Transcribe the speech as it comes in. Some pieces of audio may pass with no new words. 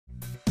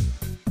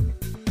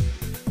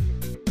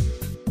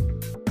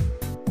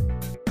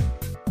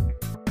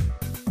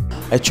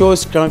I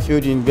chose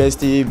Cranfield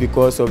University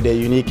because of the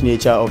unique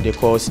nature of the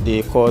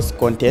course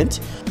content.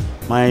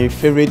 My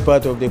favorite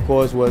part of the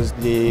course was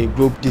the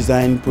group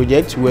design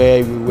project,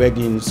 where we worked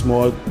in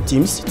small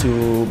teams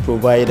to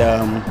provide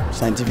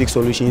scientific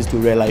solutions to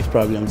real-life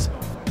problems.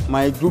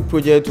 My group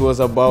project was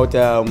about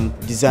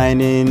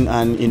designing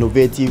an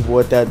innovative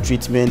water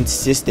treatment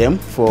system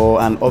for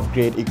an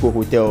off-grid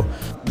eco-hotel.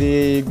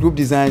 The group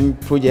design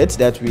project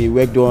that we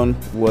worked on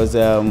was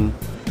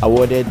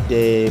awarded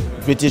the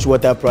British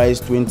Water Prize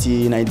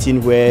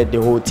 2019, where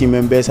the whole team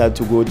members had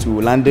to go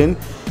to London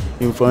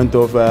in front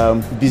of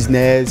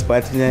business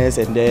partners,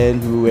 and then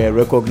we were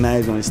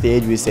recognized on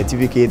stage with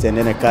certificates and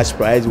then a cash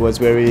prize. It was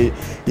very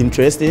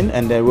interesting,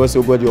 and we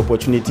also got the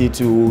opportunity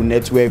to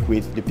network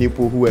with the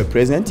people who were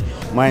present.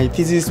 My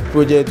thesis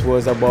project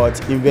was about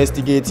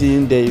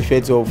investigating the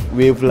effects of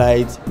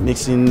wavelength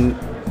mixing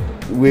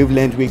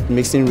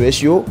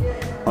ratio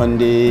on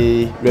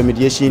the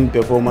remediation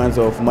performance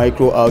of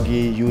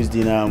microalgae used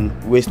in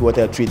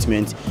wastewater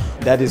treatment.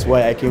 That is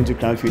why I came to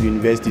Cranfield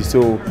University.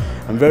 So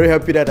I'm very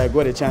happy that I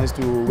got a chance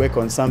to work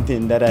on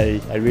something that I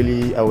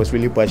was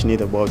really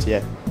passionate about.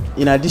 Yeah.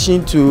 In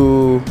addition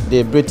to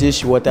the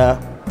British Water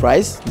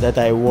Prize that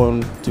I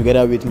won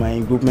together with my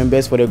group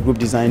members for the group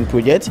design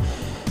project,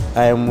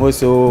 I am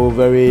also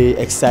very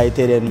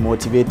excited and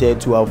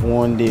motivated to have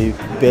won the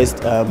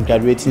Best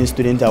Graduating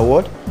Student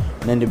Award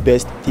and then the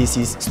Best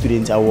Thesis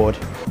Student Award.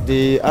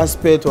 The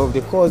aspect of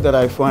the course that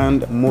I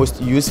found most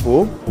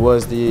useful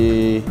was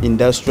the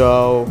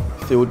industrial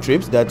field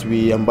trips that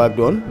we embarked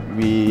on.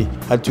 We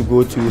had to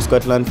go to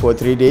Scotland for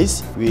 3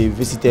 days. We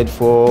visited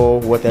 4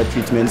 water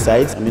treatment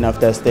sites.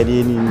 After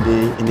studying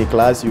in the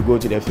class, you go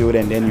to the field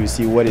and then you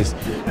see what is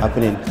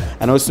happening.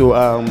 And also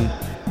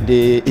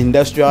the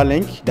industrial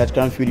link that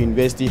Cranfield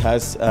University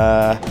has.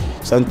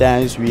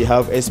 Sometimes we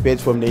have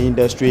experts from the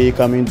industry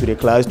coming to the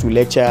class to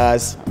lecture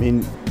us.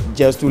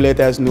 Just to let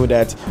us know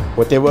that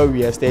whatever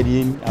we are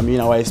studying,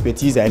 our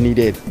expertise are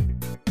needed.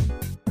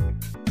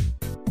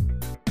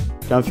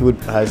 Cranfield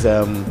has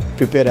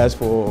prepared us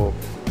for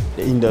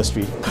the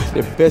industry.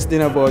 The best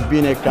thing about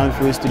being a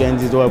Cranfield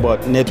student is all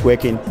about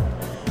networking,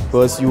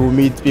 because you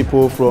meet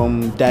people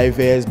from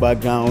diverse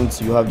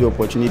backgrounds. You have the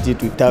opportunity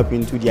to tap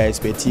into their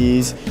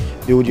expertise,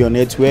 build your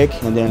network,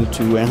 and then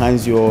to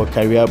enhance your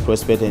career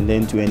prospect and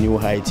then to a new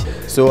height.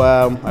 So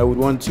I would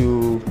want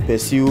to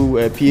pursue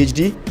a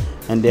PhD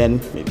and then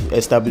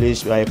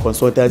establish a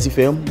consultancy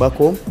firm back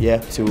home,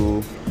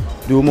 to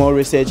do more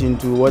research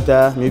into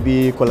water,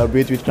 maybe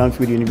collaborate with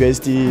Cranfield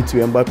University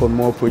to embark on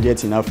more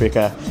projects in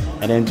Africa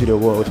and then to the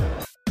world.